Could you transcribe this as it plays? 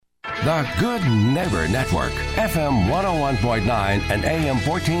The Good Neighbor Network, FM 101.9 and AM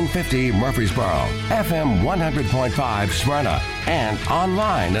 1450 Murfreesboro, FM 100.5 Smyrna, and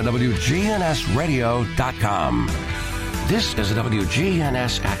online at WGNSradio.com. This is the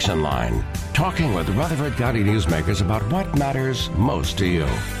WGNS Action Line, talking with Rutherford County newsmakers about what matters most to you.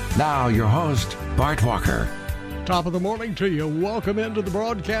 Now, your host, Bart Walker. Top of the morning to you. Welcome into the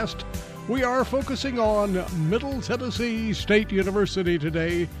broadcast. We are focusing on Middle Tennessee State University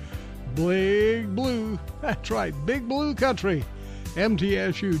today. Big Blue, that's right, Big Blue Country,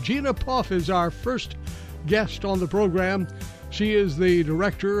 MTSU. Gina Poff is our first guest on the program. She is the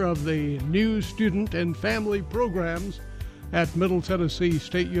director of the New Student and Family Programs at Middle Tennessee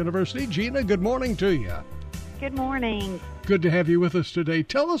State University. Gina, good morning to you. Good morning. Good to have you with us today.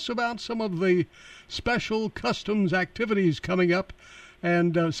 Tell us about some of the special customs activities coming up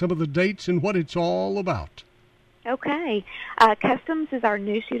and some of the dates and what it's all about. Okay. Customs is our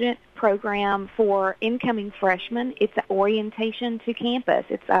new student program for incoming freshmen. It's an orientation to campus.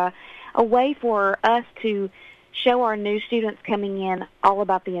 It's a way for us to show our new students coming in all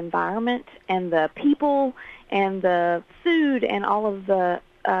about the environment and the people and the food and all of the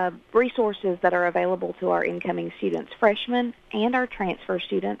resources that are available to our incoming students, freshmen and our transfer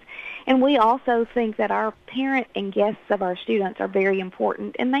students. And we also think that our parent and guests of our students are very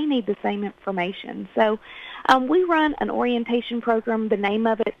important, and they need the same information. So we run an orientation program. The name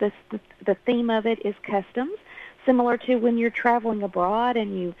of it, the theme of it is customs, similar to when you're traveling abroad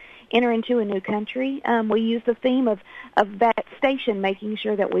and you enter into a new country. We use the theme of that station, making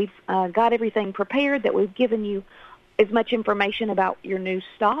sure that we've got everything prepared, that we've given you as much information about your new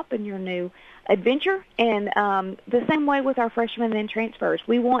stop and your new adventure. And the same way with our freshmen and transfers.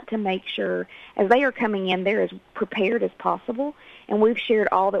 We want to make sure as they are coming in, they're as prepared as possible, and we've shared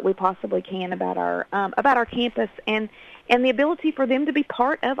all that we possibly can about our campus and the ability for them to be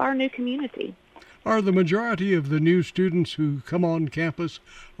part of our new community. Are the majority of the new students who come on campus,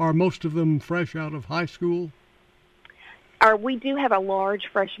 are most of them fresh out of high school? We do have a large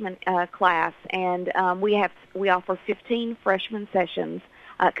freshman class, and we offer 15 freshman sessions,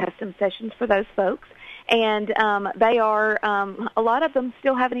 custom sessions for those folks, and they are a lot of them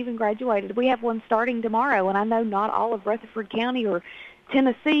still haven't even graduated. We have one starting tomorrow, and I know not all of Rutherford County or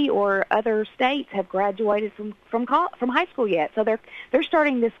Tennessee or other states have graduated from high school yet. So they're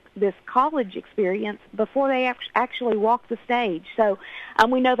starting this college experience before they actually walk the stage. So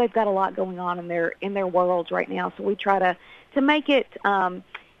we know they've got a lot going on in their worlds right now. So we try to make it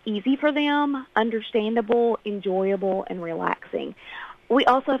easy for them, understandable, enjoyable, and relaxing. We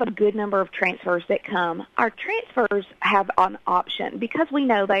also have a good number of transfers that come. Our transfers have an option because we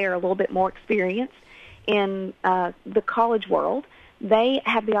know they are a little bit more experienced in the college world. They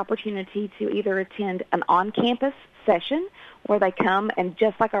have the opportunity to either attend an on-campus session where they come and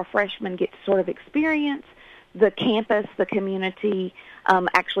just like our freshmen get to sort of experience the campus, the community,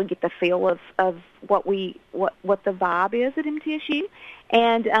 actually get the feel of what the vibe is at MTSU,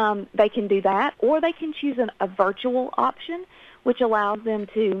 and they can do that, or they can choose a virtual option, which allows them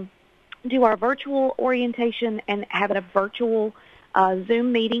to do our virtual orientation and have a virtual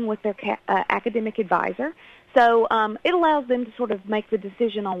Zoom meeting with their academic advisor. So it allows them to sort of make the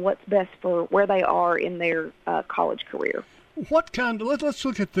decision on what's best for where they are in their college career. Let's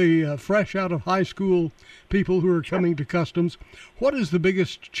look at the fresh out of high school people who are coming to customs. What is the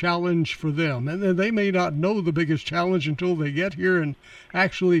biggest challenge for them? And they may not know the biggest challenge until they get here and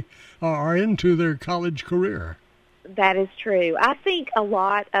actually are into their college career. That is true. I think a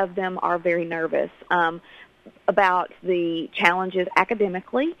lot of them are very nervous about the challenges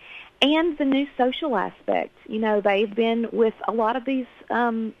academically and the new social aspect. You know, they've been with a lot of these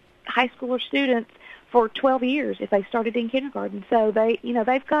high schooler students for 12 years if they started in kindergarten. So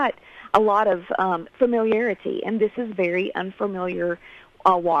they've got a lot of familiarity, and this is very unfamiliar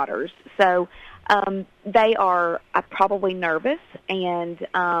waters. So they are probably nervous, and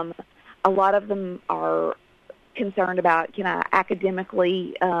a lot of them are concerned about,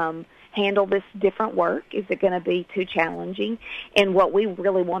 academically handle this different work? Is it going to be too challenging? And what we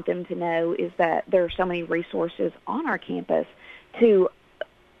really want them to know is that there are so many resources on our campus to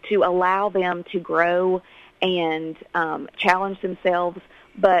allow them to grow and challenge themselves,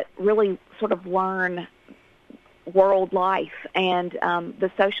 but really sort of learn world life. And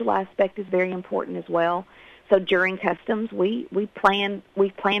the social aspect is very important as well. So during customs, we plan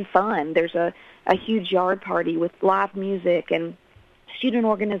fun. There's a huge yard party with live music and student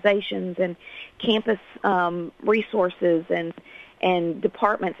organizations and campus resources and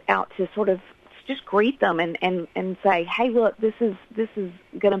departments out to sort of just greet them and say, hey, look, this is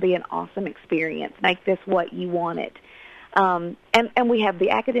going to be an awesome experience. Make this what you want it. And we have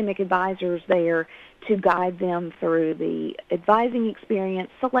the academic advisors there to guide them through the advising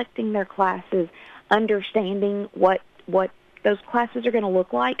experience, selecting their classes, understanding what those classes are going to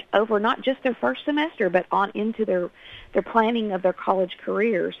look like over not just their first semester, but on into their planning of their college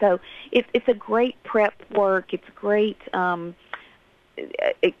career. So it's a great prep work. It's great.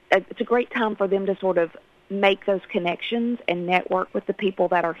 It's a great time for them to sort of make those connections and network with the people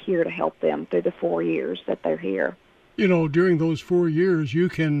that are here to help them through the 4 years that they're here. You know, during those 4 years, you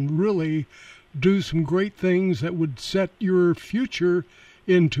can really do some great things that would set your future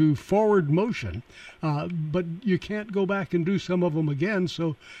into forward motion. But you can't go back and do some of them again,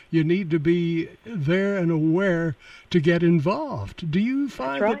 so you need to be there and aware to get involved. Do you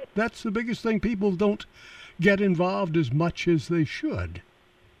find that that's the biggest thing? People don't get involved as much as they should.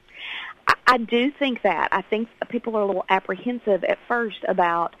 I do think that. I think people are a little apprehensive at first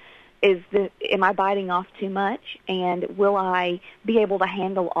about, am I biting off too much, and will I be able to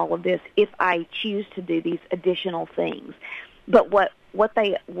handle all of this if I choose to do these additional things? But what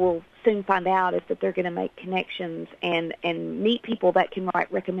they will soon find out is that they're going to make connections and meet people that can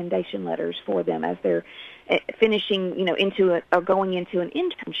write recommendation letters for them as they're finishing, or going into an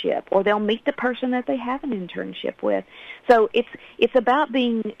internship, or they'll meet the person that they have an internship with. So it's about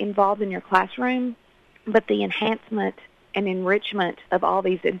being involved in your classroom, but the enhancement and enrichment of all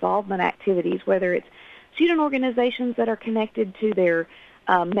these involvement activities, whether it's student organizations that are connected to their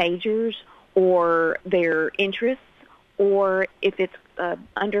majors or their interests, or if it's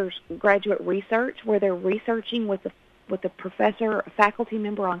undergraduate research where they're researching with a professor or a faculty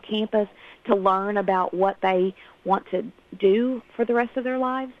member on campus to learn about what they want to do for the rest of their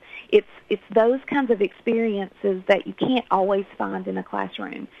lives. It's those kinds of experiences that you can't always find in a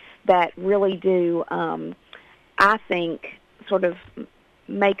classroom that really do, I think, sort of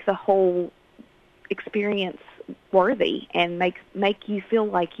make the whole experience worthy and make you feel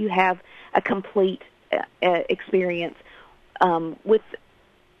like you have a complete experience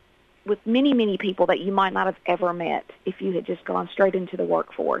with many, many people that you might not have ever met if you had just gone straight into the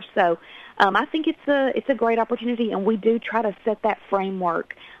workforce. So I think it's a great opportunity, and we do try to set that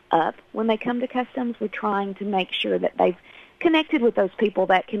framework up. When they come to Customs, we're trying to make sure that they've connected with those people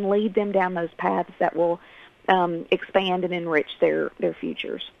that can lead them down those paths that will expand and enrich their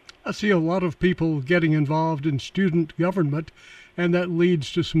futures. I see a lot of people getting involved in student government, and that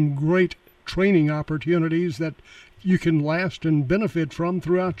leads to some great training opportunities that you can last and benefit from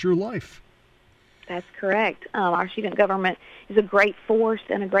throughout your life. That's correct. Our student government is a great force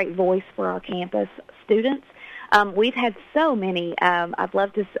and a great voice for our campus students. We've had so many, I'd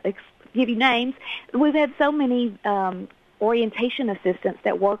love to give you names, we've had so many orientation assistants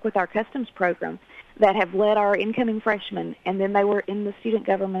that work with our Customs program that have led our incoming freshmen, and then they were in the Student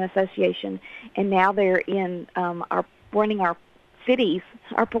Government Association, and now they're in running our cities,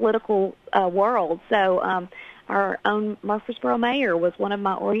 our political world. So our own Murfreesboro mayor was one of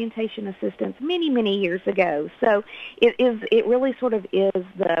my orientation assistants many, many years ago. So it really sort of is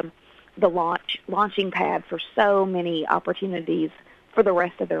the launching pad for so many opportunities for the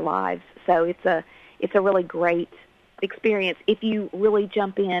rest of their lives. So it's a really great experience if you really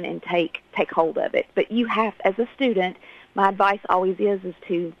jump in and take hold of it. But you have, as a student, my advice always is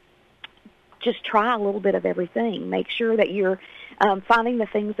to just try a little bit of everything. Make sure that you're finding the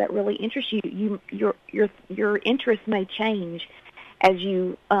things that really interest you. Your interests may change as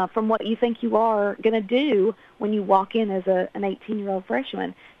you from what you think you are going to do when you walk in as an 18-year-old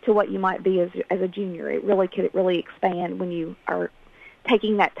freshman to what you might be as a junior. It really could expand when you are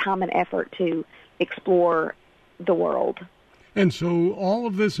taking that time and effort to explore the world. And so all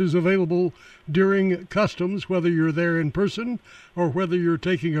of this is available during Customs, whether you're there in person or whether you're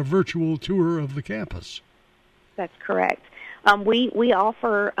taking a virtual tour of the campus. That's correct. We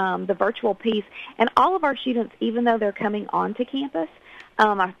offer the virtual piece, and all of our students, even though they're coming onto campus,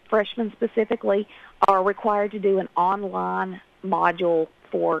 our freshmen specifically, are required to do an online module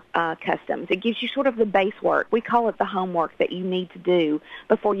for Customs. It gives you sort of the base work. We call it the homework that you need to do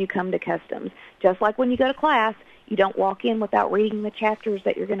before you come to Customs. Just like when you go to class, you don't walk in without reading the chapters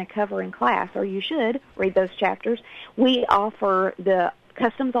that you're going to cover in class, or you should read those chapters. We offer the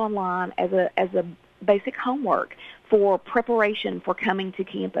Customs Online as a basic homework for preparation for coming to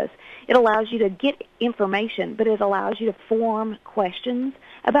campus. It allows you to get information, but it allows you to form questions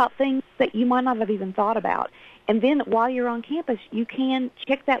about things that you might not have even thought about. And then while you're on campus, you can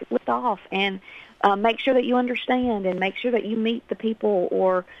check that list off and make sure that you understand and make sure that you meet the people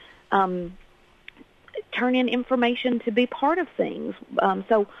or turn in information to be part of things.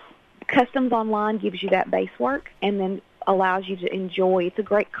 So Customs Online gives you that base work and then allows you to enjoy. It's a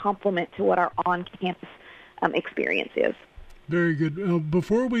great complement to what our on-campus experience is. Very good.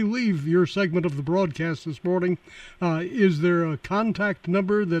 Before we leave your segment of the broadcast this morning, is there a contact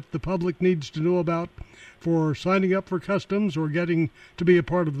number that the public needs to know about for signing up for customs or getting to be a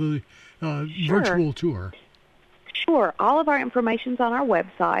part of the virtual tour? Sure. All of our information's on our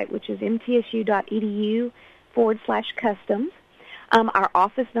website, which is mtsu.edu/customs. Our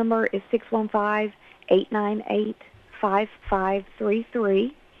office number is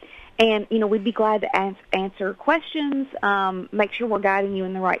 615-898-5533. And, we'd be glad to answer questions, make sure we're guiding you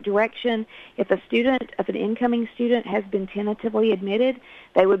in the right direction. If an incoming student has been tentatively admitted,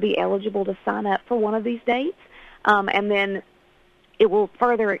 they would be eligible to sign up for one of these dates. And then it will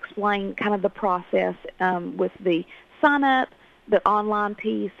further explain kind of the process with the sign-up, the online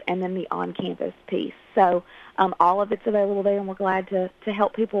piece, and then the on-campus piece. So all of it's available there, and we're glad to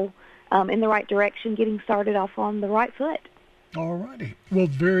help people in the right direction, getting started off on the right foot. All righty. Well,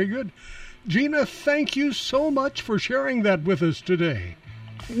 very good. Gina, thank you so much for sharing that with us today.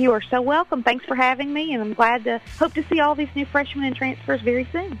 You are so welcome. Thanks for having me, and I'm hope to see all these new freshmen and transfers very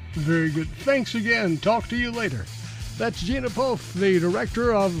soon. Very good. Thanks again. Talk to you later. That's Gina Poff, the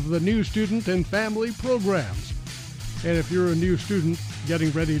Director of the New Student and Family Programs. And if you're a new student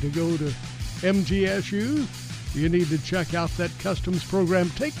getting ready to go to MTSU, you need to check out that customs program.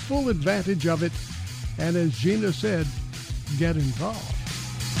 Take full advantage of it. And as Gina said, get involved.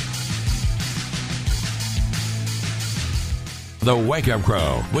 The Wake Up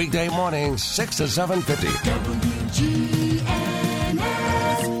Crow, weekday mornings, 6 to 7:50.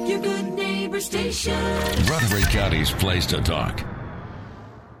 WGNS, your good neighbor station. Rutherford County's place to talk.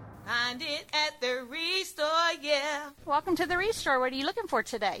 Find it at the Restore, yeah. Welcome to the Restore. What are you looking for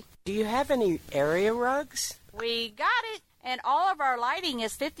today? Do you have any area rugs? We got it. And all of our lighting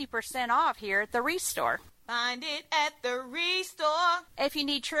is 50% off here at the Restore. Find it at the Restore. If you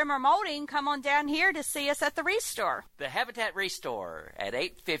need trim or molding, come on down here to see us at the Restore. The Habitat Restore at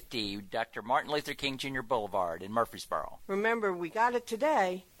 850 Dr. Martin Luther King Jr. Boulevard in Murfreesboro. Remember, we got it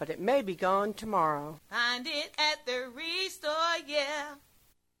today, but it may be gone tomorrow. Find it at the Restore, yeah.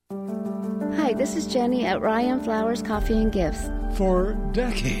 Hi, this is Jenny at Ryan Flowers Coffee and Gifts. For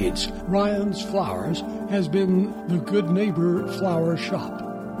decades, Ryan's Flowers has been the good neighbor flower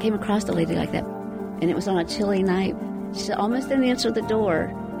shop. Came across a lady like that, and it was on a chilly night. She almost didn't answer the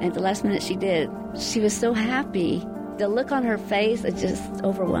door, and at the last minute she did. She was so happy. The look on her face is just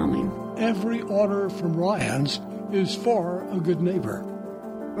overwhelming. Every order from Ryan's is for a good neighbor.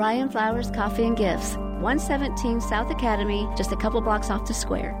 Ryan Flowers Coffee and Gifts, 117 South Academy, just a couple blocks off the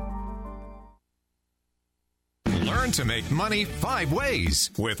square. Learn to make money 5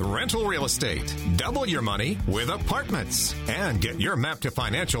 ways with rental real estate. Double your money with apartments. And get your map to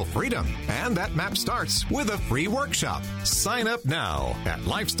financial freedom. And that map starts with a free workshop. Sign up now at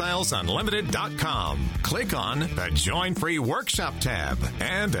lifestylesunlimited.com. Click on the Join Free Workshop tab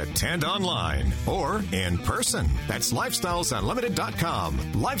and attend online or in person. That's lifestylesunlimited.com.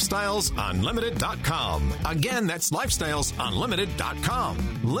 Lifestylesunlimited.com. Again, that's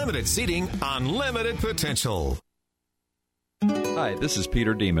lifestylesunlimited.com. Limited seating, unlimited potential. Hi, this is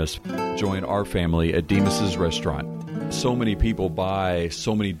Peter Demas. Join our family at Demas's Restaurant. So many people buy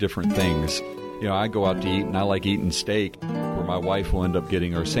so many different things. I go out to eat, and I like eating steak, where my wife will end up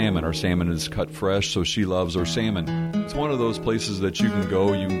getting our salmon. Our salmon is cut fresh, so she loves our salmon. It's one of those places that you can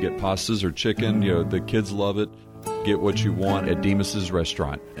go, you can get pastas or chicken. The kids love it. Get what you want at Demas's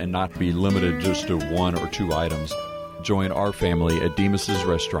Restaurant and not be limited just to 1 or 2 items. Join our family at Demas's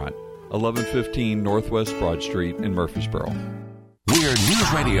Restaurant, 1115 Northwest Broad Street in Murfreesboro. We're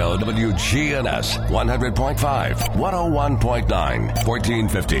News Radio WGNS 100.5, 101.9,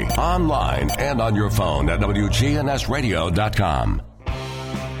 1450. Online and on your phone at WGNSradio.com.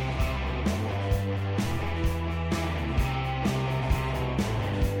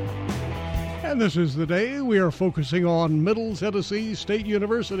 And this is the day we are focusing on Middle Tennessee State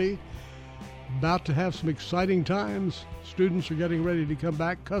University. About to have some exciting times. Students are getting ready to come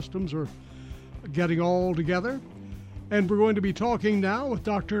back. Customs are getting all together. And we're going to be talking now with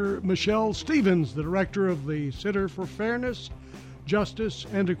Dr. Michelle Stevens, the director of the Center for Fairness, Justice,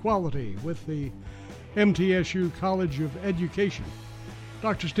 and Equality with the MTSU College of Education.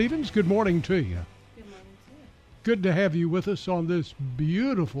 Dr. Stevens, good morning to you. Good morning to you. Good to have you with us on this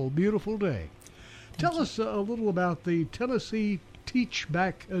beautiful, beautiful day. Tell us a little about the Tennessee Teach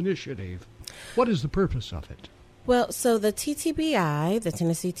Back Initiative. What is the purpose of it? Well, so the TTBI, the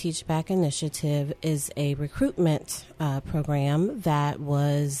Tennessee Teach Back Initiative, is a recruitment program that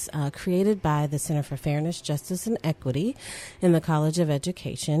was created by the Center for Fairness, Justice, and Equity in the College of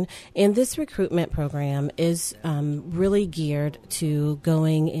Education. And this recruitment program is really geared to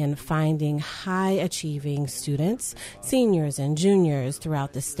going and finding high-achieving students, seniors and juniors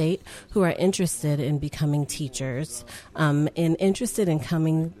throughout the state who are interested in becoming teachers and interested in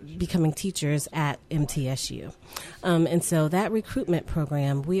becoming teachers at MTSU. And so that recruitment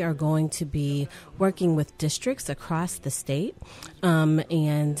program, we are going to be working with districts across the state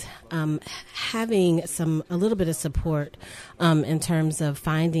and having a little bit of support in terms of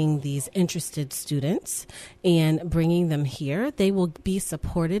finding these interested students and bringing them here. They will be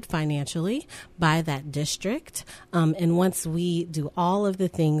supported financially by that district. And once we do all of the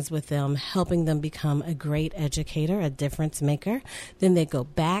things with them, helping them become a great educator, a difference maker, then they go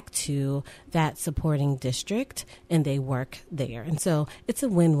back to that supporting district and they work there. And so it's a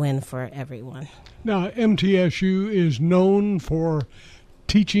win-win for everyone. Now, MTSU is known for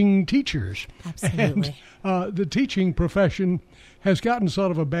teaching teachers. Absolutely. And the teaching profession has gotten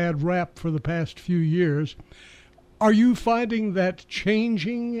sort of a bad rap for the past few years. Are you finding that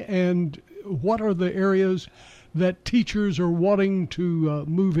changing, and what are the areas that teachers are wanting to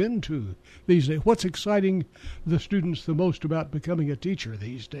move into these days? What's exciting the students the most about becoming a teacher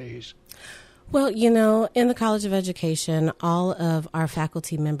these days? Well, in the College of Education, all of our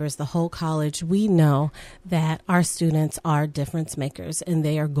faculty members, the whole college, we know that our students are difference makers and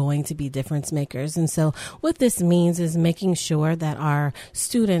they are going to be difference makers. And so what this means is making sure that our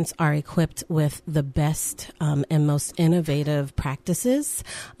students are equipped with the best and most innovative practices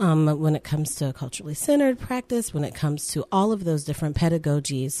when it comes to culturally centered practice, when it comes to all of those different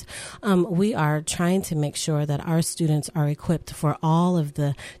pedagogies. We are trying to make sure that our students are equipped for all of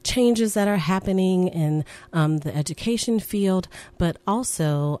the changes that are happening in the education field, but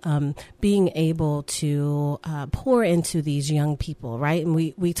also being able to pour into these young people, right? And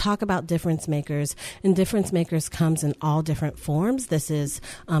we talk about difference makers, and difference makers comes in all different forms. This is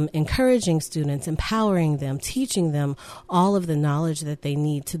encouraging students, empowering them, teaching them all of the knowledge that they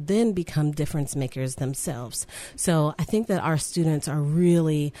need to then become difference makers themselves. So I think that our students are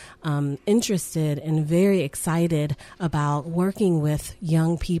really interested and very excited about working with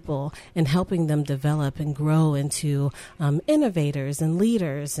young people and helping them develop and grow into innovators and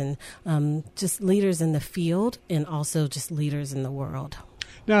leaders and just leaders in the field and also just leaders in the world.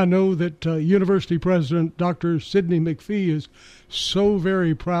 Now, I know that University President Dr. Sidney McPhee is so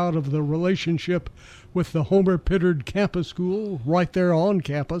very proud of the relationship with the Homer Pittard Campus School right there on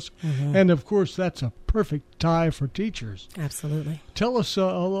campus. Mm-hmm. And, of course, that's a perfect tie for teachers. Absolutely. Tell us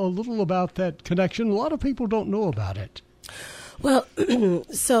a little about that connection. A lot of people don't know about it. Well,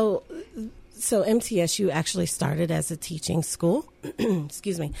 so MTSU actually started as a teaching school,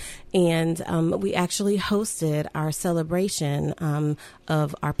 excuse me, and we actually hosted our celebration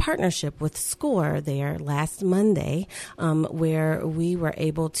of our partnership with SCORE there last Monday, where we were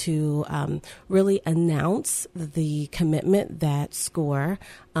able to really announce the commitment that SCORE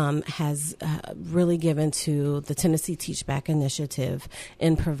has really given to the Tennessee Teach Back Initiative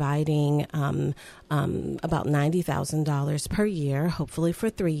in providing about $90,000 per year, hopefully for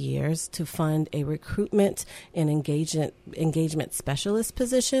 3 years, to fund a recruitment and engagement specialist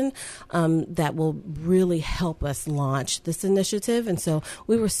position that will really help us launch this initiative. And so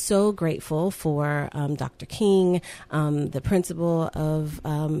we were so grateful for Dr. King, the principal of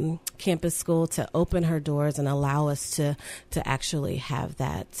Campus School, to open her doors and allow us to actually have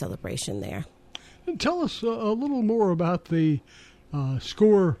that celebration there. And tell us a little more about the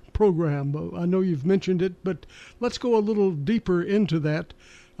SCORE program. I know you've mentioned it, but let's go a little deeper into that.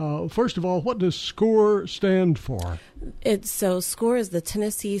 First of all, what does SCORE stand for? SCORE is the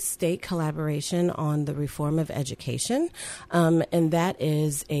Tennessee State Collaboration on the Reform of Education, and that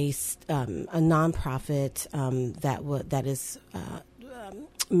is a nonprofit that is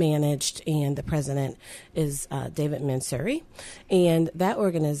managed, and the president is David Mansouri. And that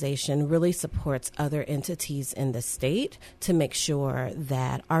organization really supports other entities in the state to make sure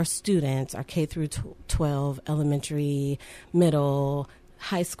that our students, our K through 12, elementary, middle,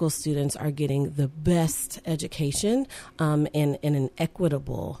 high school students are getting the best education in an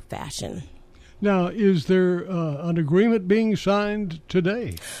equitable fashion. Now, is there an agreement being signed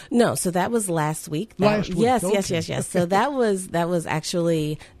today? No, so that was last week. Last week, yes, okay. yes. So that was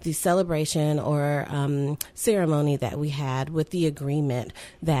actually the celebration or ceremony that we had with the agreement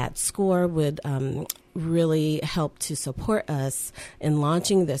that SCORE would really helped to support us in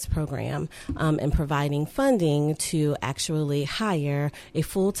launching this program and providing funding to actually hire a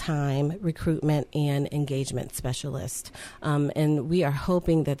full-time recruitment and engagement specialist. And we are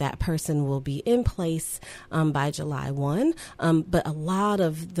hoping that that person will be in place by July 1. But a lot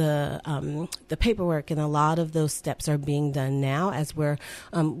of the paperwork and a lot of those steps are being done now, as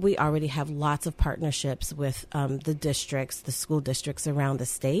we already have lots of partnerships with the districts, the school districts around the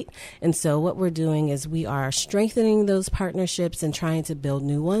state. And so what we're doing is we are strengthening those partnerships and trying to build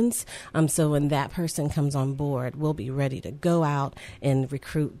new ones. So when that person comes on board, we'll be ready to go out and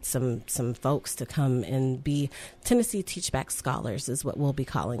recruit some folks to come and be Tennessee Teach Back Scholars is what we'll be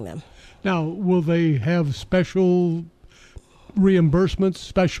calling them. Now, will they have special reimbursements,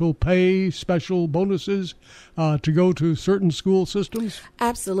 special pay, special bonuses to go to certain school systems?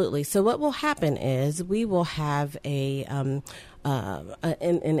 Absolutely. So what will happen is we will have an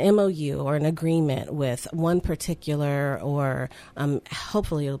MOU or an agreement with one particular, or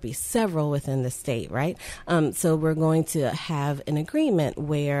hopefully it'll be several within the state, right? So we're going to have an agreement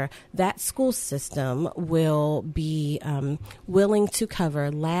where that school system will be willing to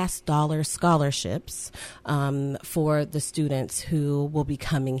cover last dollar scholarships for the students who will be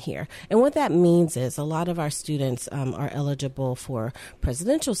coming here. And what that means is a lot of our students are eligible for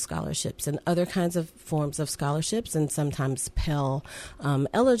presidential scholarships and other kinds of forms of scholarships, and sometimes Pell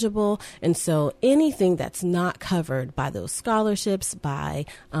eligible. And so anything that's not covered by those scholarships, by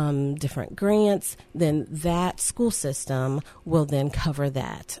different grants, then that school system will then cover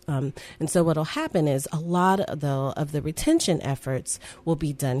that. And so what will happen is a lot of the retention efforts will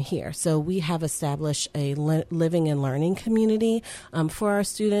be done here. So we have established a living and learning community for our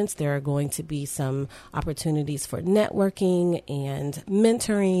students. There are going to be some opportunities for networking and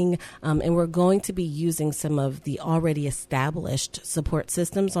mentoring, and we're going to be using some of the already established support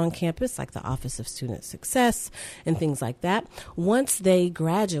systems on campus, like the Office of Student Success and things like that. Once they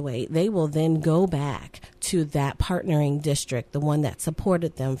graduate, they will then go back to that partnering district, the one that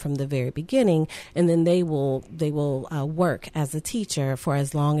supported them from the very beginning, and then they will work as a teacher for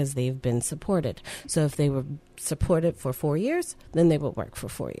as long as they've been supported. So if they were supported for 4 years, then they will work for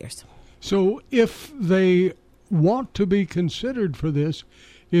 4 years. So if they want to be considered for this,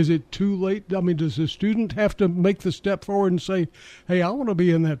 is it too late? I mean, does the student have to make the step forward and say, hey, I want to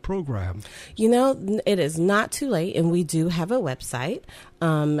be in that program? You know, it is not too late, and we do have a website,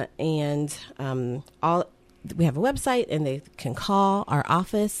 we have a website, and they can call our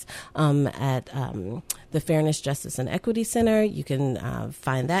office at the Fairness, Justice, and Equity Center. You can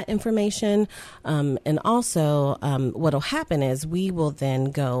find that information. And also what will happen is we will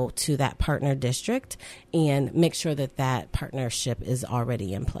then go to that partner district and make sure that that partnership is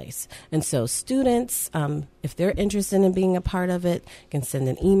already in place. And so students, if they're interested in being a part of it, can send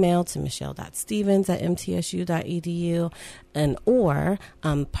an email to michelle.stevens@mtsu.edu or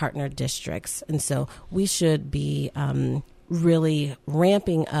partner districts. And so we should be really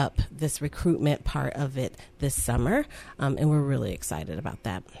ramping up this recruitment part of it this summer, and we're really excited about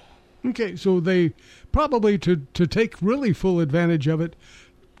that. Okay, so they probably, to take really full advantage of it,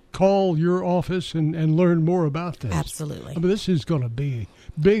 call your office and learn more about this. Absolutely. I mean, this is going to be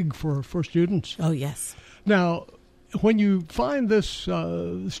big for students. Oh, yes. Now, when you find this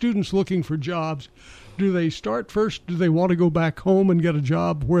students looking for jobs, do they start first? Do they want to go back home and get a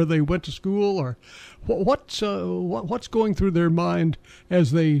job where they went to school, or what's going through their mind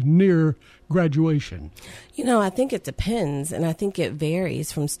as they near graduation? You know, I think it depends, and I think it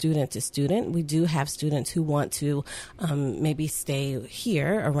varies from student to student. We do have students who want to maybe stay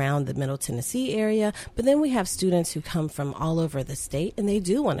here around the Middle Tennessee area, but then we have students who come from all over the state, and they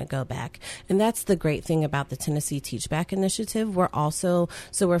do want to go back. And that's the great thing about the Tennessee Teach Back initiative.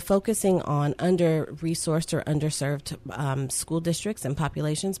 We're focusing on under-resourced or underserved school districts and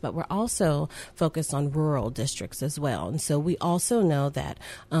populations, but we're also focused on rural districts as well. And so we also know that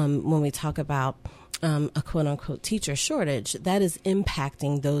when we talk about a quote-unquote teacher shortage, that is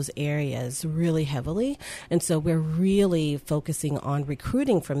impacting those areas really heavily. And so we're really focusing on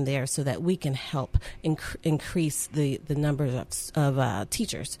recruiting from there so that we can help increase the number of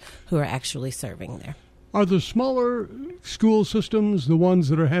teachers who are actually serving there. Are the smaller school systems the ones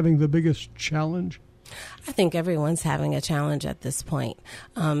that are having the biggest challenge? I think everyone's having a challenge at this point.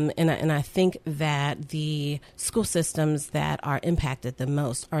 And I think that the school systems that are impacted the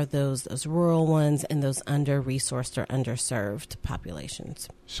most are those rural ones and those under-resourced or underserved populations.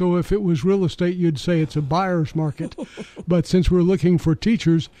 So if it was real estate, you'd say it's a buyer's market. But since we're looking for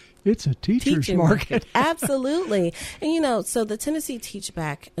teachers, It's a teacher's market. Absolutely. And, so the Tennessee Teach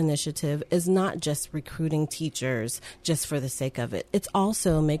Back initiative is not just recruiting teachers just for the sake of it. It's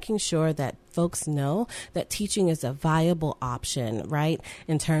also making sure that folks know that teaching is a viable option, right,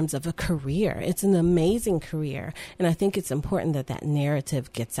 in terms of a career. It's an amazing career. And I think it's important that that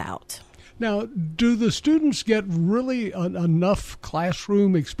narrative gets out. Now, do the students get really enough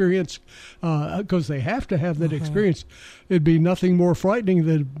classroom experience? Because they have to have that experience. It'd be nothing more frightening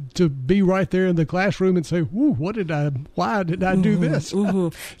than to be right there in the classroom and say, "Ooh, why did I do this?"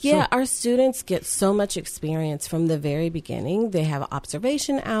 Yeah, our students get so much experience from the very beginning. They have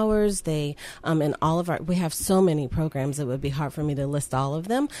observation hours. They, in all of we have so many programs, it would be hard for me to list all of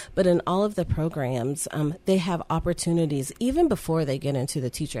them. But in all of the programs, they have opportunities, even before they get into the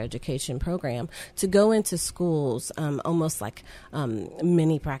teacher education program, to go into schools, almost like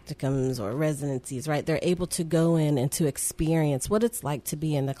mini practicums or residencies, right? They're able to go in and to experience what it's like to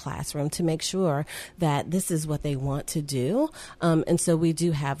be in the classroom, to make sure that this is what they want to do. And so we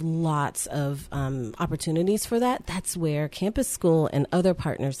do have lots of opportunities for that. That's where Campus School and other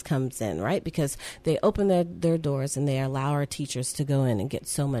partners comes in, right? Because they open their doors and they allow our teachers to go in and get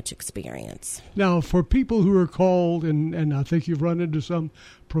so much experience. Now, for people who are called, and I think you've run into some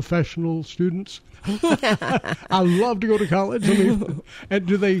professional students. I love to go to college. And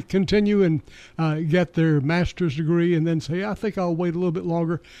do they continue and get their master's degree and then say, I think I'll wait a little bit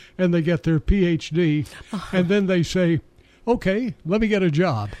longer, and they get their PhD, and then they say, okay, let me get a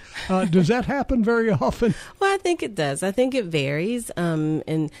job. Does that happen very often? Well, I think it does. I think it varies.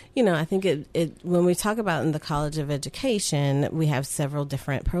 And, I think it when we talk about in the College of Education, we have several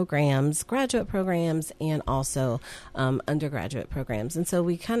different programs, graduate programs, and also undergraduate programs. And so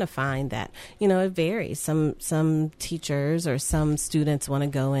we kind of find that, it varies. Some teachers or some students want to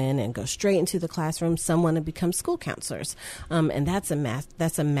go in and go straight into the classroom. Some want to become school counselors. And that's a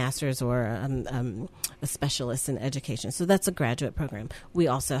master's or a specialist in education. So that's a graduate program. We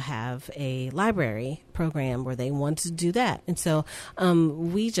also have a library program where they want to do that. And so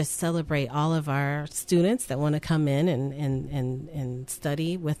we just celebrate all of our students that want to come in and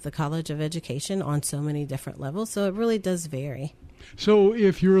study with the College of Education on so many different levels. So it really does vary. So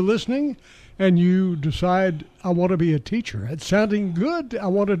if you're listening and you decide, I want to be a teacher, it's sounding good, I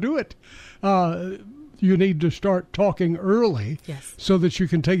want to do it, you need to start talking early so that you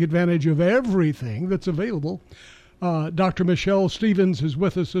can take advantage of everything that's available. Dr. Michelle Stevens is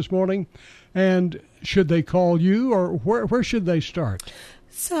with us this morning. And should they call you, or where should they start?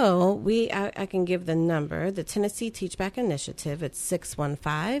 So I can give the number, the Tennessee Teach Back Initiative. It's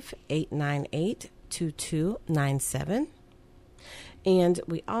 615-898-2297. And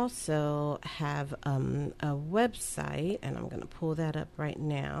we also have a website, and I'm going to pull that up right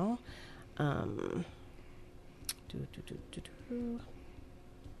now.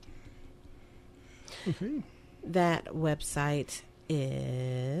 Okay. That website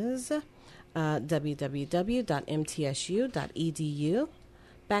is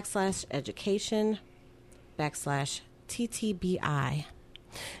www.mtsu.edu/education/TTBI.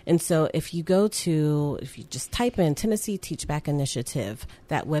 And so if you just type in Tennessee Teach Back Initiative,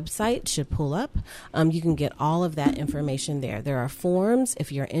 that website should pull up. You can get all of that information there. There are forms.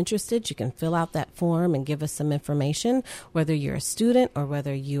 If you're interested, you can fill out that form and give us some information, whether you're a student or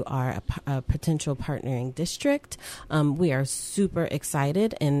whether you are a potential partnering district. We are super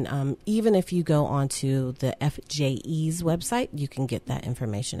excited. And even if you go onto the FJE's website, you can get that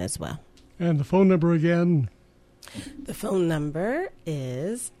information as well. And the phone number again? The phone number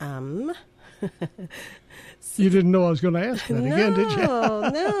is You didn't know I was going to ask that again, did you?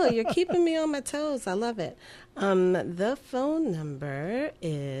 No, you're keeping me on my toes. I love it. The phone number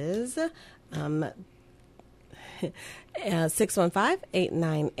is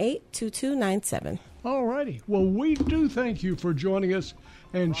 615-898-2297. All righty. Well, we do thank you for joining us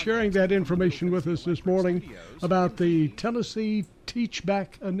and sharing that information with us this morning about the Tennessee Teach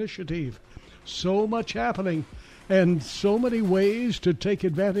Back Initiative. So much happening and so many ways to take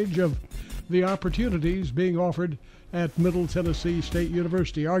advantage of the opportunities being offered at Middle Tennessee State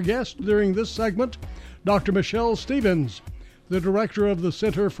University. Our guest during this segment, Dr. Michelle Stevens, the director of the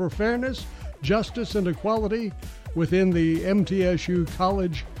Center for Fairness, Justice, and Equality within the MTSU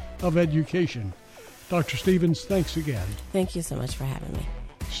College of Education. Dr. Stevens, thanks again. Thank you so much for having me.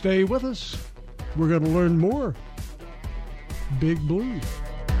 Stay with us. We're going to learn more. Big Blue.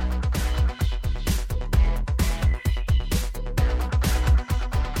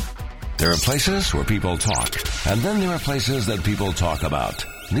 There are places where people talk, and then there are places that people talk about.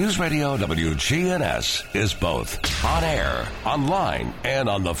 News Radio WGNS is both on air, online, and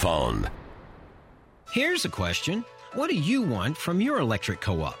on the phone. Here's a question. What do you want from your electric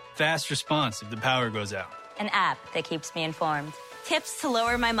co-op? Fast response if the power goes out. An app that keeps me informed. Tips to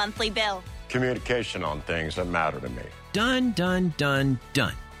lower my monthly bill. Communication on things that matter to me. Done, done, done,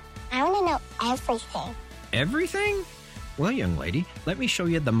 done. I want to know everything. Everything? Well, young lady, let me show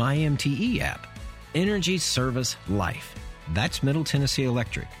you the MyMTE app. Energy Service Life. That's Middle Tennessee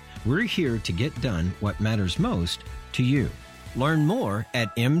Electric. We're here to get done what matters most to you. Learn more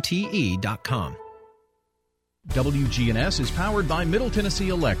at mte.com. WGNS is powered by Middle Tennessee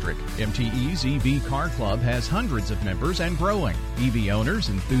Electric. MTE's EV Car Club has hundreds of members and growing. EV owners,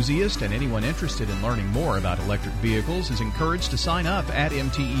 enthusiasts, and anyone interested in learning more about electric vehicles is encouraged to sign up at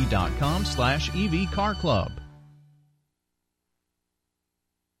mte.com/EV Car Club.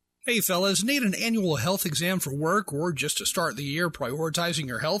 Hey fellas, need an annual health exam for work or just to start the year prioritizing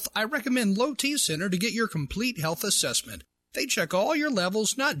your health? I recommend Low T Center to get your complete health assessment. They check all your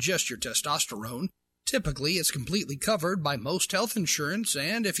levels, not just your testosterone. Typically, it's completely covered by most health insurance,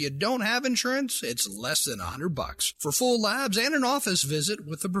 and if you don't have insurance, it's less than $100 for full labs and an office visit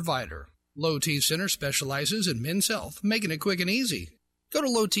with the provider. Low T Center specializes in men's health, making it quick and easy. Go to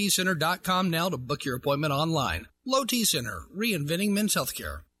lowtcenter.com now to book your appointment online. Low T Center, reinventing men's health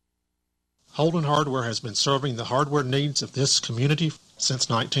care. Holden Hardware has been serving the hardware needs of this community since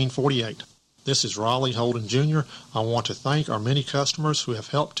 1948. This is Raleigh Holden Jr. I want to thank our many customers who have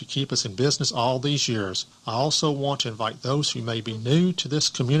helped to keep us in business all these years. I also want to invite those who may be new to this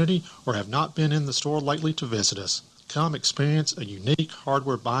community or have not been in the store lately to visit us. Come experience a unique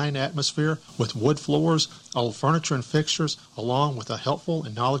hardware buying atmosphere with wood floors, old furniture and fixtures, along with a helpful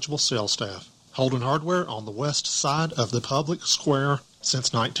and knowledgeable sales staff. Holden Hardware on the west side of the public square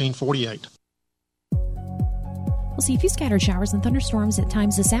since 1948. We'll see a few scattered showers and thunderstorms at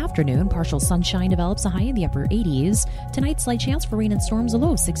times this afternoon. Partial sunshine develops, a high in the upper 80s. Tonight, slight chance for rain and storms, a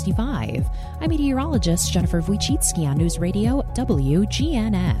low of 65. I'm meteorologist Jennifer Wojcicki on News Radio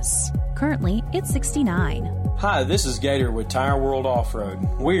WGNS. Currently, it's 69. Hi, this is Gator with Tire World Off-Road.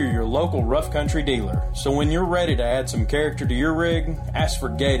 We're your local rough country dealer. So when you're ready to add some character to your rig, ask for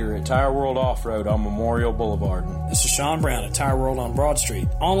Gator at Tire World Off-Road on Memorial Boulevard. This is Sean Brown at Tire World on Broad Street.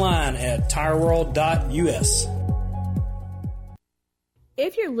 Online at tireworld.us.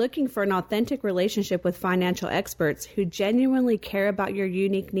 If you're looking for an authentic relationship with financial experts who genuinely care about your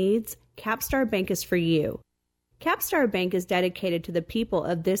unique needs, Capstar Bank is for you. Capstar Bank is dedicated to the people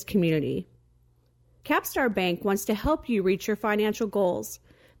of this community. Capstar Bank wants to help you reach your financial goals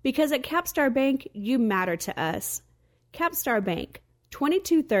because at Capstar Bank, you matter to us. Capstar Bank,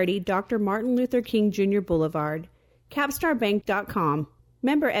 2230 Dr. Martin Luther King Jr. Boulevard, capstarbank.com.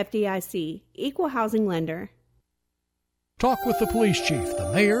 Member FDIC, Equal Housing Lender. Talk with the police chief,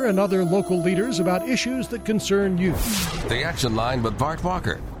 the mayor, and other local leaders about issues that concern you. The Action Line with Bart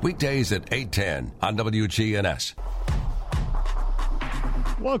Walker. Weekdays at 8:10 on WGNS.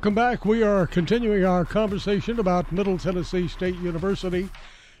 Welcome back. We are continuing our conversation about Middle Tennessee State University.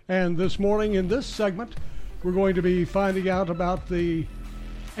 And this morning in this segment, we're going to be finding out about the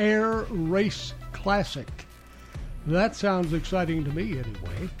Air Race Classic. That sounds exciting to me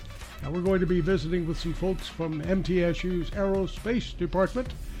anyway. Now, we're going to be visiting with some folks from MTSU's Aerospace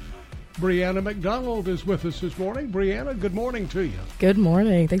Department. Brianna McDonald is with us this morning. Brianna, good morning to you. Good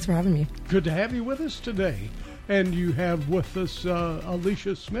morning. Thanks for having me. Good to have you with us today. And you have with us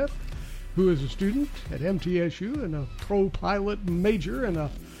Alicia Smith, who is a student at MTSU and a pro pilot major and a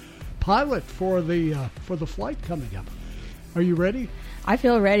pilot for the flight coming up. Are you ready? I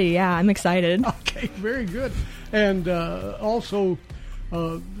feel ready, yeah. I'm excited. Okay, very good. And also...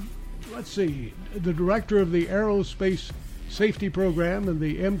 let's see, the director of the Aerospace Safety Program in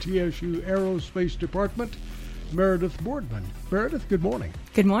the MTSU Aerospace Department, Meredith Boardman. Meredith, good morning.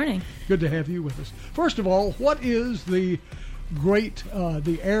 Good morning. Good to have you with us. First of all, what is the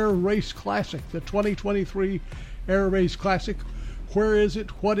the Air Race Classic, the 2023 Air Race Classic? Where is it?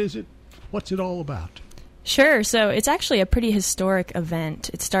 What is it? What's it all about? Sure. So it's actually a pretty historic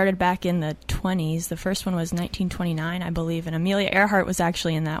event. It started back in the 20s. The first one was 1929, I believe, and Amelia Earhart was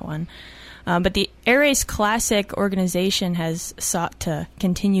actually in that one. But the Air Race Classic organization has sought to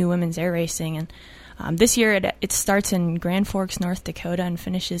continue women's air racing, and this year it starts in Grand Forks, North Dakota, and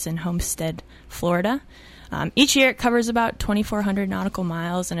finishes in Homestead, Florida. Each year it covers about 2,400 nautical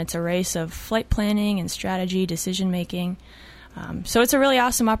miles, and it's a race of flight planning and strategy, decision-making. So it's a really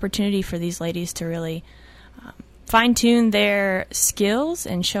awesome opportunity for these ladies to really fine-tune their skills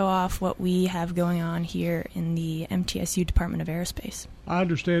and show off what we have going on here in the MTSU Department of Aerospace. I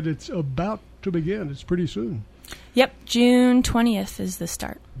understand it's about to begin. It's pretty soon. Yep, June 20th is the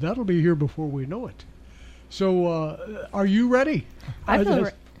start. That'll be here before we know it. So are you ready? I feel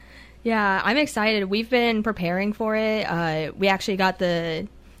Yeah, I'm excited. We've been preparing for it. We actually got the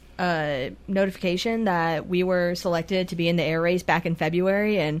notification that we were selected to be in the air race back in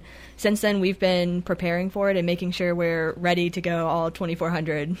February, and since then we've been preparing for it and making sure we're ready to go all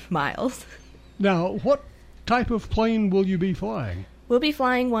 2,400 miles. Now, what type of plane will you be flying? We'll be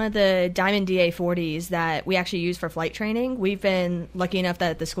flying one of the Diamond DA-40s that we actually use for flight training. We've been lucky enough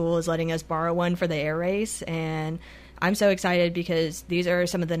that the school is letting us borrow one for the air race, and I'm so excited because these are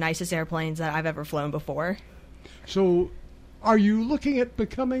some of the nicest airplanes that I've ever flown before. So, are you looking at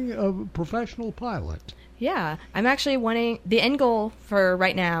becoming a professional pilot? Yeah, I'm actually wanting, the end goal for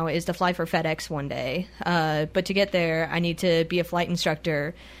right now is to fly for FedEx one day. But to get there, I need to be a flight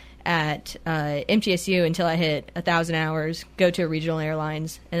instructor at MTSU until I hit 1,000 hours, go to regional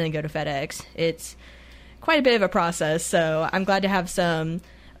airlines, and then go to FedEx. It's quite a bit of a process, so I'm glad to have some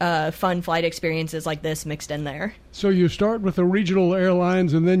fun flight experiences like this mixed in there. So you start with the regional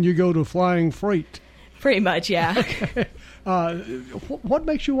airlines and then you go to flying freight? Pretty much, yeah. What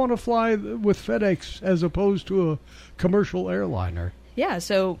makes you want to fly with FedEx as opposed to a commercial airliner? Yeah,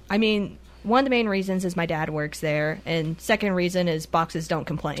 so, I mean, one of the main reasons is my dad works there, and second reason is boxes don't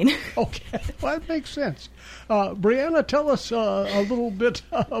complain. Okay, well, that makes sense. Brianna, tell us a little bit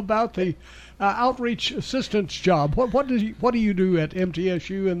about the outreach assistance job. What do you do at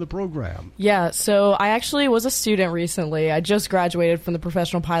MTSU in the program? Yeah, so I actually was a student recently. I just graduated from the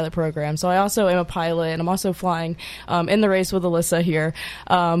professional pilot program, so I also am a pilot, and I'm also flying in the race with Alyssa here.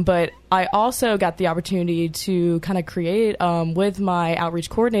 But I also got the opportunity to kind of create, with my outreach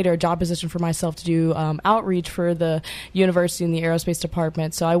coordinator, a job position for myself to do outreach for the university and the aerospace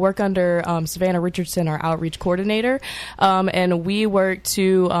department. So I work under Savannah Richardson, our outreach coordinator, and we work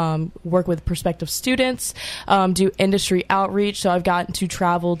to work with prospective students, do industry outreach. So I've gotten to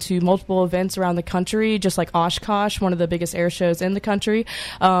travel to multiple events around the country, just like Oshkosh, one of the biggest air shows in the country,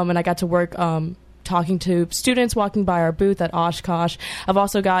 and I got to work talking to students walking by our booth at Oshkosh. I've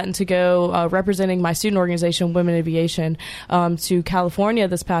also gotten to go representing my student organization, Women Aviation, to California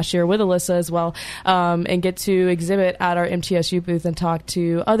this past year with Alyssa as well, and get to exhibit at our MTSU booth and talk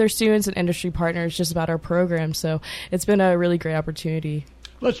to other students and industry partners just about our program. So it's been a really great opportunity.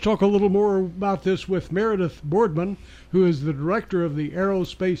 Let's talk a little more about this with Meredith Boardman, who is the director of the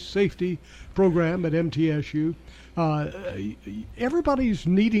Aerospace Safety Program at MTSU. Everybody's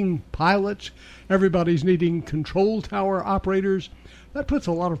needing pilots. Everybody's needing control tower operators. That puts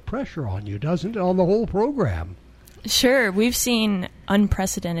a lot of pressure on you, doesn't it, on the whole program? Sure. We've seen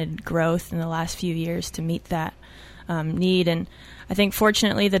unprecedented growth in the last few years to meet that need. And I think,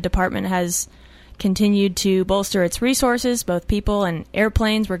 fortunately, the department has continued to bolster its resources, both people and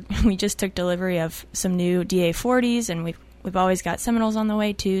airplanes. We just took delivery of some new DA-40s, and we've always got Seminoles on the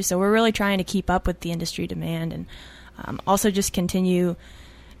way, too. So we're really trying to keep up with the industry demand and also just continue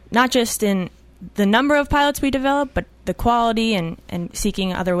not just in the number of pilots we develop, but the quality and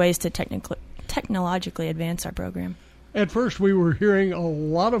seeking other ways to technologically advance our program. At first, we were hearing a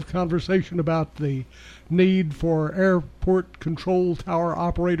lot of conversation about the need for airport control tower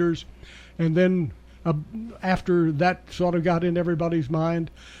operators. And then after that sort of got in everybody's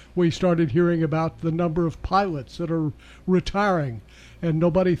mind, we started hearing about the number of pilots that are retiring. And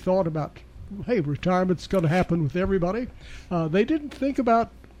nobody thought about, hey, retirement's going to happen with everybody. They didn't think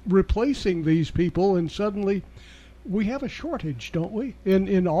about replacing these people, and suddenly we have a shortage, don't we,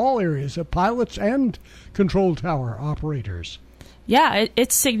 in all areas of pilots and control tower operators. Yeah,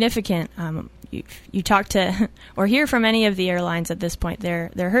 it's significant. You talk to or hear from any of the airlines at this point,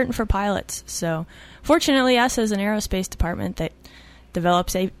 they're hurting for pilots. So fortunately, us as an aerospace department that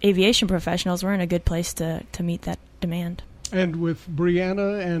develops aviation professionals, we're in a good place to meet that demand. And with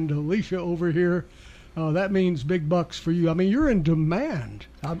Brianna and Alicia over here, that means big bucks for you. I mean, you're in demand.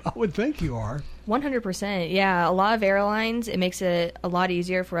 I would think you are. 100%. Yeah, a lot of airlines, it makes it a lot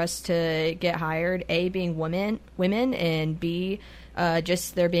easier for us to get hired, A, being women, and B,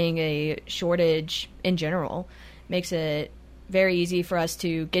 just there being a shortage in general. Makes it very easy for us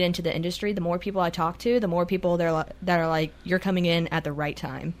to get into the industry. The more people I talk to, the more people that are like, you're coming in at the right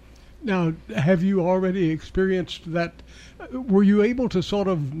time. Now, have you already experienced that? Were you able to sort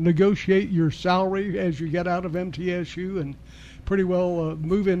of negotiate your salary as you get out of MTSU and pretty well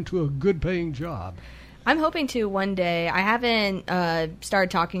move into a good-paying job? I'm hoping to one day. I haven't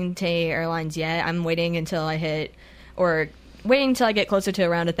started talking to airlines yet. I'm waiting until I get closer to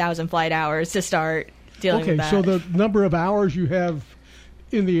around 1,000 flight hours to start dealing with that. Okay, so the number of hours you have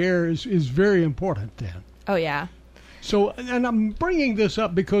in the air is very important then. Oh, yeah. So, and I'm bringing this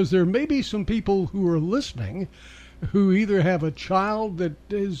up because there may be some people who are listening who either have a child that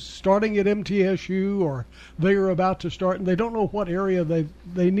is starting at MTSU or they are about to start, and they don't know what area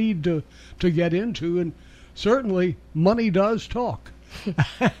they need to get into. And certainly money does talk.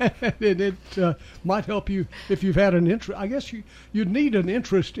 it might help you if you've had an interest. I guess you'd need an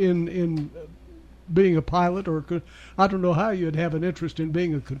interest in being a pilot, or I don't know how you'd have an interest in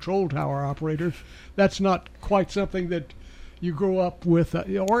being a control tower operator. That's not quite something that you grow up with,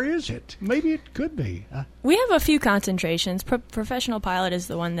 or is it? Maybe it could be. We have a few concentrations. Professional pilot is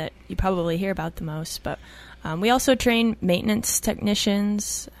the one that you probably hear about the most, but we also train maintenance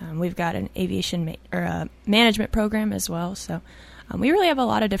technicians. We've got an aviation management program as well, so we really have a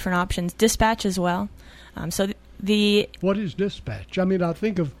lot of different options. Dispatch as well. What is dispatch? I mean, I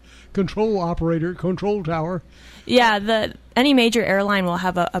think of control operator, control tower. Yeah, any major airline will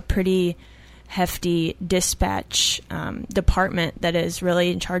have a pretty hefty dispatch department that is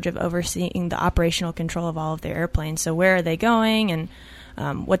really in charge of overseeing the operational control of all of their airplanes. So where are they going,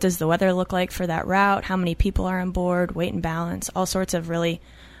 and what does the weather look like for that route? How many people are on board? Weight and balance, all sorts of really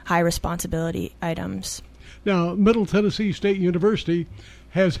high responsibility items. Now, Middle Tennessee State University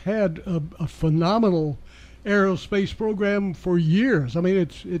has had a phenomenal aerospace program for years. I mean,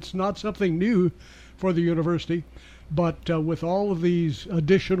 it's not something new for the university, but with all of these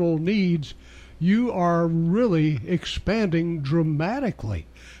additional needs, you are really expanding dramatically.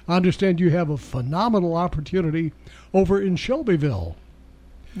 I understand you have a phenomenal opportunity over in Shelbyville.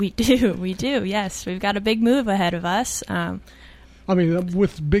 We do, yes. We've got a big move ahead of us. I mean,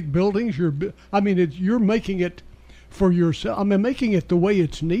 with big buildings, you're making it for yourself. I mean, making it the way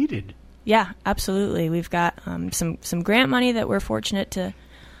it's needed. Yeah, absolutely. We've got some grant money that we're fortunate to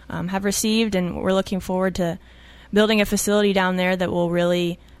have received, and we're looking forward to building a facility down there that will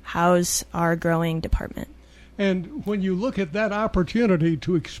really house our growing department. And when you look at that opportunity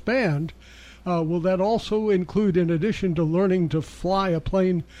to expand, will that also include, in addition to learning to fly a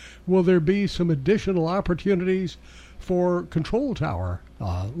plane, will there be some additional opportunities for control tower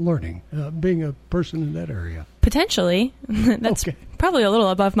learning, being a person in that area? Potentially. That's probably a little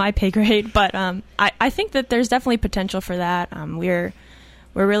above my pay grade, but I think that there's definitely potential for that. We're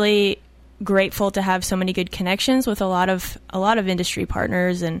really grateful to have so many good connections with a lot of industry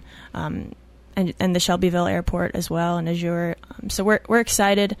partners and the Shelbyville Airport as well, and Azure. So we're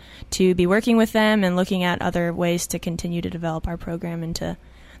excited to be working with them and looking at other ways to continue to develop our program into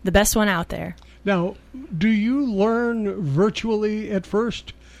the best one out there. Now, do you learn virtually at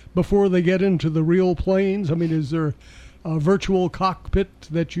first before they get into the real planes? I mean, is there a virtual cockpit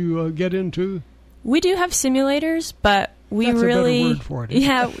that you get into? We do have simulators, but That's really, a better word for it.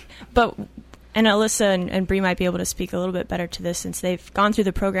 Yeah, but and Alyssa and Bree might be able to speak a little bit better to this since they've gone through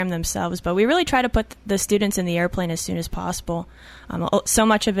the program themselves. But we really try to put the students in the airplane as soon as possible. So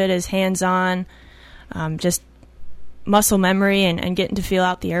much of it is hands-on, just muscle memory and getting to feel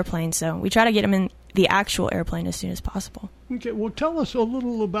out the airplane. So we try to get them in the actual airplane as soon as possible. Okay, well, tell us a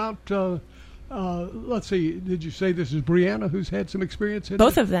little about, let's see, did you say this is Brianna who's had some experience in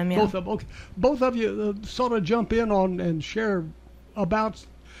Both it? of them, yeah. Both of them, okay. Both of you sort of jump in on and share about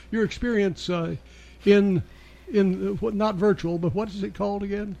your experience in not virtual, but what is it called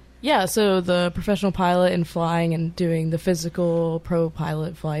again? Yeah, so the professional pilot and flying and doing the physical pro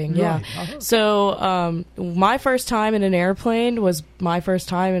pilot flying. Yeah. Right. Uh-huh. So my first time in an airplane was my first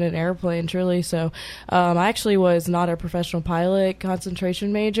time in an airplane, truly. So I actually was not a professional pilot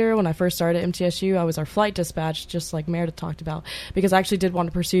concentration major. When I first started at MTSU, I was our flight dispatch, just like Meredith talked about, because I actually did want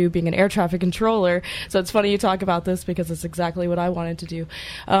to pursue being an air traffic controller. So it's funny you talk about this because it's exactly what I wanted to do.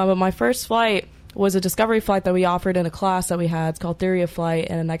 But my first flight was a discovery flight that we offered in a class that we had. It's called Theory of Flight,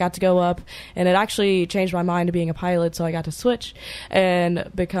 and I got to go up, and it actually changed my mind to being a pilot, so I got to switch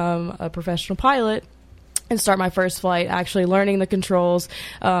and become a professional pilot and start my first flight, actually learning the controls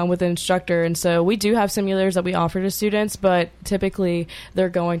with an instructor. And so we do have simulators that we offer to students, but typically they're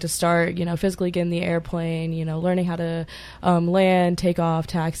going to start, physically getting the airplane, learning how to land, take off,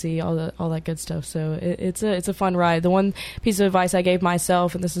 taxi, all that good stuff. So it's a fun ride. The one piece of advice I gave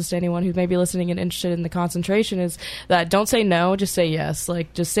myself, and this is to anyone who may be listening and interested in the concentration, is that don't say no, just say yes.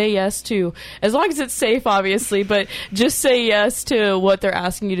 Like, just say yes to, as long as it's safe, obviously, but just say yes to what they're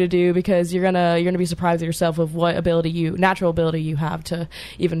asking you to do, because you're gonna be surprised at yourself of what natural ability you have to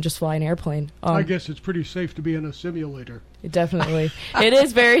even just fly an airplane. I guess it's pretty safe to be in a simulator. Definitely. It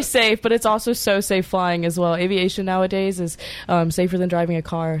is very safe, but it's also so safe flying as well. Aviation nowadays is safer than driving a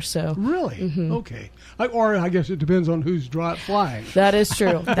car. So really? Mm-hmm. Okay. Or I guess it depends on who's flying. That is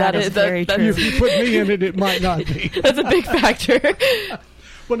true. that is very true. If you put me in it, it might not be. That's a big factor.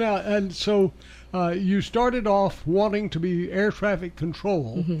 Well, now, and so You started off wanting to be air traffic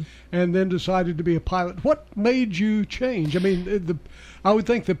control, and then decided to be a pilot. What made you change? I mean, I would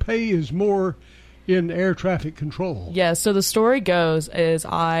think the pay is more in air traffic control. Yeah, so the story goes is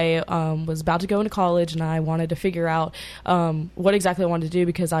I was about to go into college, and I wanted to figure out what exactly I wanted to do,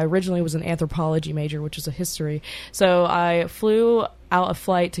 because I originally was an anthropology major, which is a history. So I flew out a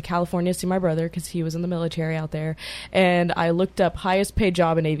flight to California to see my brother, because he was in the military out there, and I looked up highest paid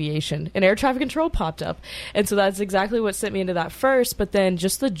job in aviation, and air traffic control popped up. And so that's exactly what sent me into that first, but then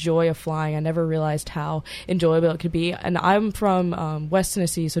just the joy of flying, I never realized how enjoyable it could be. And I'm from West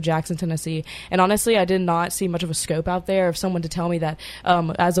Tennessee, so Jackson, Tennessee, and honestly, I did not see much of a scope out there of someone to tell me that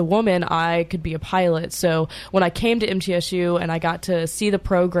as a woman, I could be a pilot. So when I came to MTSU and I got to see the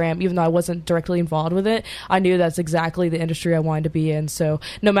program, even though I wasn't directly involved with it, I knew that's exactly the industry I wanted to be in. So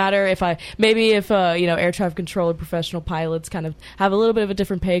no matter if air traffic control or professional pilots kind of have a little bit of a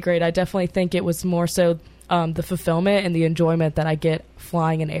different pay grade, I definitely think it was more so the fulfillment and the enjoyment that I get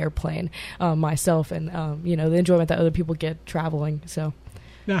flying an airplane myself, and the enjoyment that other people get traveling. So.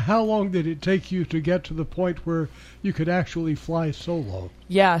 Now, how long did it take you to get to the point where you could actually fly solo?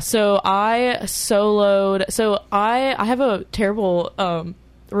 Yeah, so I soloed. So I have a terrible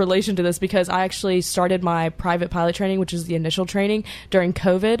relation to this, because I actually started my private pilot training, which is the initial training, during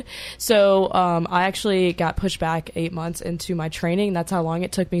COVID. So I actually got pushed back 8 months into my training. That's how long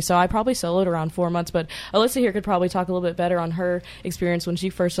it took me. So I probably soloed around 4 months, but Alyssa here could probably talk a little bit better on her experience when she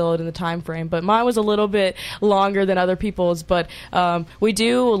first soloed in the time frame. But mine was a little bit longer than other people's. But we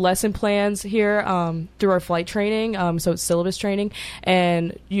do lesson plans here through our flight training. So it's syllabus training,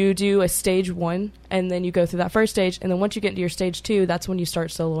 and you do a stage 1, and then you go through that first stage, and then once you get into your stage 2, that's when you start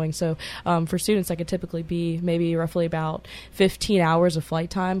soloing. So for students, that could typically be maybe roughly about 15 hours of flight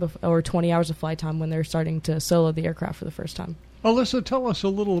time or 20 hours of flight time when they're starting to solo the aircraft for the first time. Alyssa, tell us a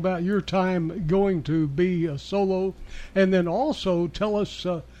little about your time going to be a solo, and then also tell us,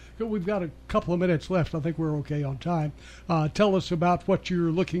 we've got a couple of minutes left. I think we're okay on time. Tell us about what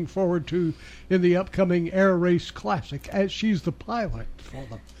you're looking forward to in the upcoming Air Race Classic, as she's the pilot for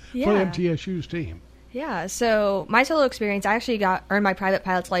MTSU's team. Yeah, so my solo experience, I actually earned my private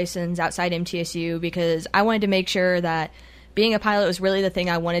pilot's license outside MTSU because I wanted to make sure that being a pilot was really the thing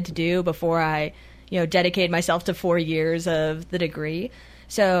I wanted to do before I, dedicated myself to 4 years of the degree.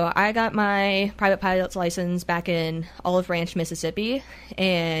 So I got my private pilot's license back in Olive Branch, Mississippi,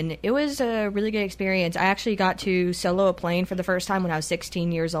 and it was a really good experience. I actually got to solo a plane for the first time when I was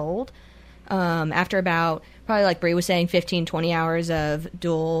 16 years old. After about, probably like Bree was saying, 15, 20 hours of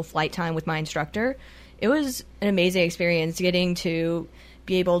dual flight time with my instructor. It was an amazing experience getting to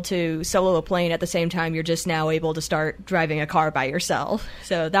be able to solo a plane at the same time you're just now able to start driving a car by yourself.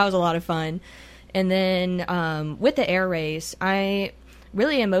 So that was a lot of fun. And then with the air race, I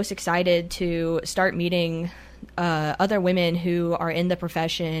really am most excited to start meeting other women who are in the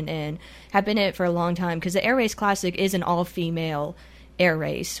profession and have been in it for a long time, because the Air Race Classic is an all-female air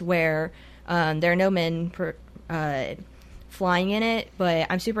race where there are no men flying in it, but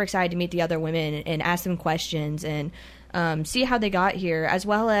I'm super excited to meet the other women and ask them questions and see how they got here, as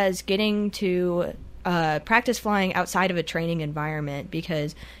well as getting to practice flying outside of a training environment,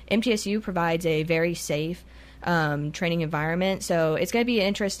 because MTSU provides a very safe training environment. So it's going to be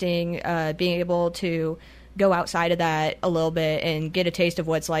interesting being able to go outside of that a little bit and get a taste of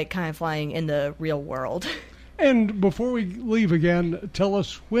what's like kind of flying in the real world. And before we leave again, tell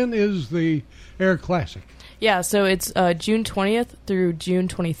us, when is the Air Classic? Yeah, so it's June 20th through June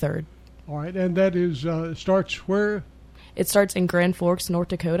 23rd. All right, and that is starts where? It starts in Grand Forks, North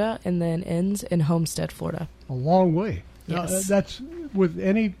Dakota, and then ends in Homestead, Florida. A long way. Yes. That's with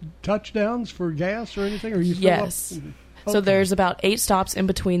any touchdowns for gas or anything? Or you yes. Okay. So there's about 8 stops in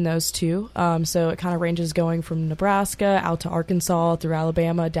between those two. So it kind of ranges going from Nebraska out to Arkansas, through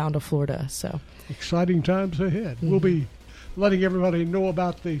Alabama, down to Florida. So exciting times ahead. Mm-hmm. We'll be letting everybody know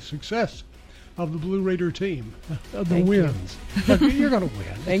about the success of the Blue Raider team, the wins. You're going to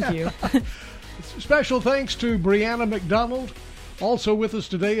win. Thank you. Special thanks to Brianna McDonald. Also with us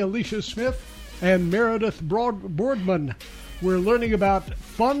today, Alicia Smith and Meredith Boardman. We're learning about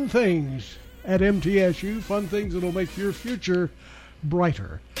fun things at MTSU, fun things that will make your future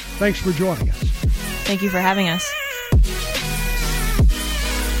brighter. Thanks for joining us. Thank you for having us.